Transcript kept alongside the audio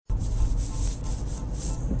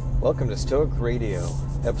Welcome to Stoic Radio,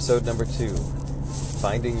 episode number 2,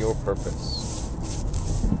 Finding Your Purpose.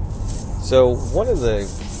 So, one of the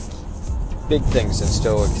big things in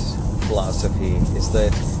Stoic philosophy is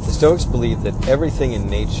that the Stoics believe that everything in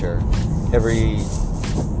nature, every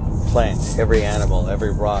plant, every animal,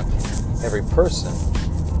 every rock, every person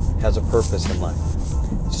has a purpose in life.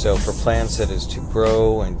 So for plants it is to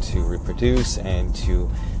grow and to reproduce and to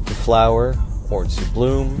flower or to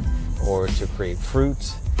bloom or to create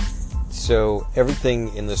fruit. So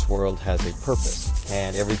everything in this world has a purpose,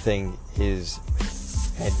 and everything is,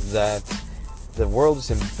 and that the world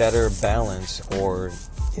is in better balance, or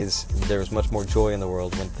there's much more joy in the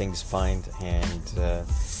world when things find and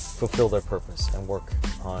fulfill their purpose and work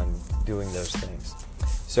on doing those things.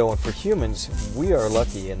 So for humans, we are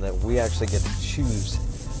lucky in that we actually get to choose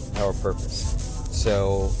our purpose.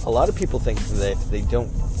 So a lot of people think that they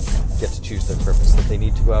don't get to choose their purpose, that they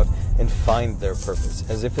need to go out and find their purpose,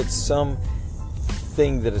 as if it's some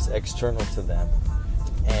thing that is external to them.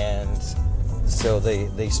 And so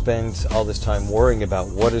they spend all this time worrying about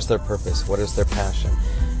what is their purpose, what is their passion,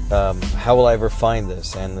 how will I ever find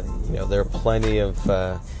this? And there are plenty of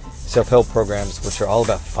self-help programs which are all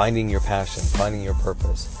about finding your passion, finding your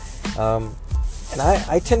purpose. And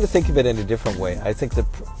I tend to think of it in a different way. I think that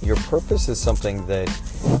your purpose is something that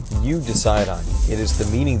you decide on. It is the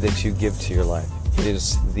meaning that you give to your life. It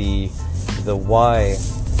is the why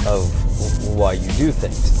of why you do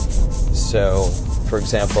things. So, for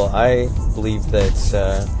example, I believe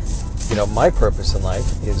that my purpose in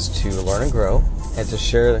life is to learn and grow and to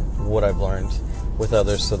share what I've learned with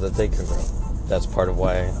others so that they can grow. That's part of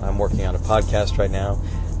why I'm working on a podcast right now.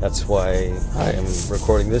 That's why I am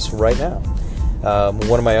recording this right now.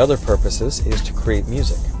 One of my other purposes is to create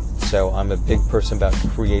music. So I'm a big person about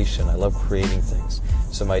creation. I love creating things.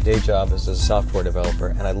 So my day job is as a software developer,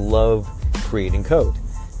 and I love creating code.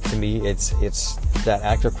 To me, it's that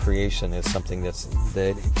act of creation is something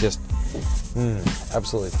that just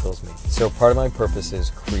absolutely fills me. So part of my purpose is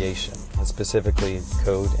creation, and specifically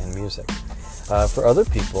code and music. For other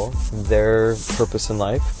people, their purpose in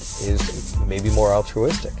life is maybe more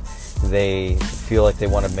altruistic. They feel like they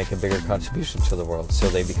want to make a bigger contribution to the world, so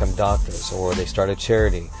they become doctors, or they start a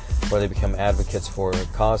charity, or they become advocates for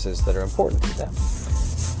causes that are important to them.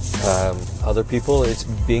 Other people, it's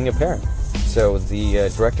being a parent. So the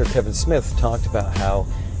director Kevin Smith talked about how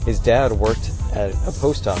his dad worked at a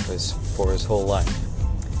post office for his whole life,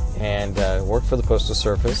 and worked for the Postal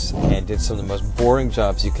Service and did some of the most boring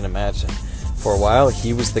jobs you can imagine. For a while,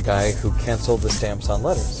 he was the guy who canceled the stamps on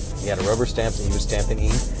letters. He had a rubber stamp that he would stamp in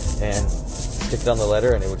ink and stick it on the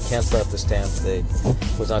letter, and it would cancel out the stamp that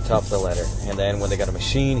was on top of the letter. And then when they got a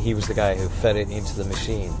machine, he was the guy who fed it into the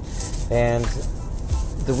machine. And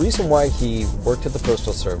the reason why he worked at the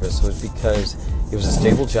Postal Service was because it was a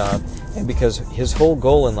stable job, and because his whole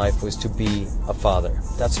goal in life was to be a father.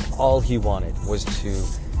 That's all he wanted, was to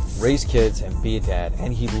raise kids and be a dad,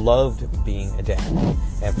 and he loved being a dad.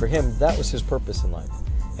 And for him, that was his purpose in life.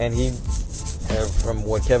 And he, from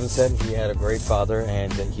what Kevin said, he had a great father,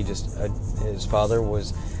 and his father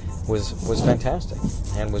was fantastic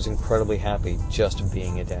and was incredibly happy just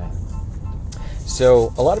being a dad.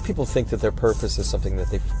 So a lot of people think that their purpose is something that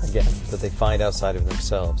they find outside of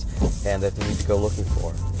themselves and that they need to go looking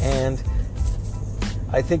for. And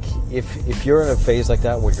I think if you're in a phase like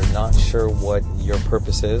that where you're not sure what your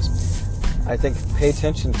purpose is, I think pay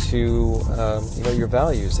attention to your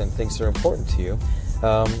values and things that are important to you.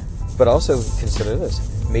 But also consider this.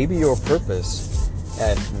 Maybe your purpose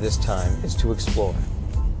at this time is to explore.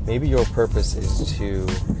 Maybe your purpose is to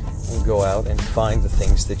go out and find the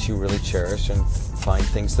things that you really cherish and find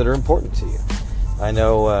things that are important to you. I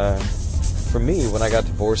know for me, when I got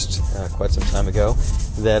divorced quite some time ago,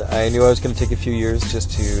 that I knew I was going to take a few years just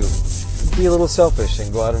to be a little selfish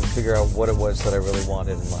and go out and figure out what it was that I really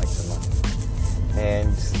wanted and liked in life.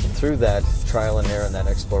 And through that trial and error and that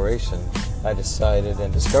exploration, I decided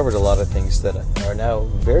and discovered a lot of things that are now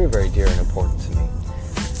very, very dear and important to me.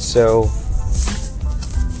 So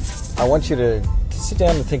I want you to sit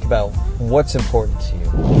down and think about what's important to you,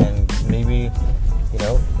 and maybe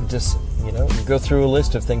just go through a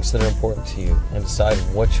list of things that are important to you and decide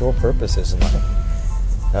what your purpose is in life,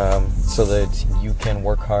 so that you can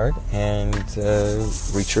work hard and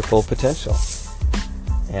reach your full potential.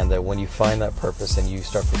 And that when you find that purpose and you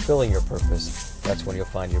start fulfilling your purpose, that's when you'll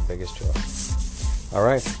find your biggest joy. All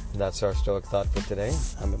right, that's our Stoic thought for today.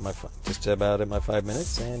 I'm at just about at my 5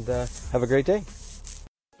 minutes, and have a great day.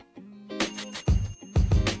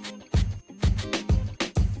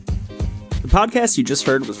 podcast you just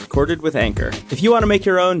heard was recorded with Anchor. If you want to make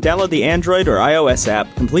your own, download the Android or iOS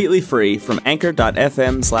app completely free from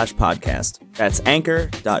anchor.fm/podcast. That's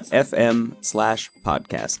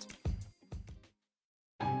anchor.fm/podcast.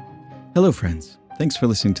 Hello, friends. Thanks for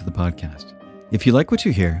listening to the podcast. If you like what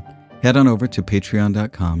you hear, head on over to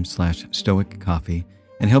patreon.com/stoiccoffee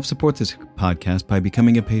and help support this podcast by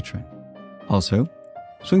becoming a patron. Also,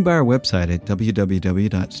 swing by our website at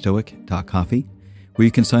www.stoic.coffee, where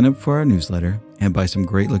you can sign up for our newsletter and buy some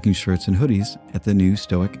great-looking shirts and hoodies at the new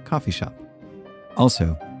Stoic Coffee Shop.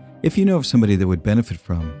 Also, if you know of somebody that would benefit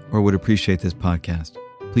from or would appreciate this podcast,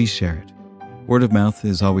 please share it. Word of mouth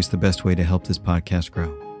is always the best way to help this podcast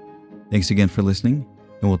grow. Thanks again for listening,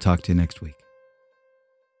 and we'll talk to you next week.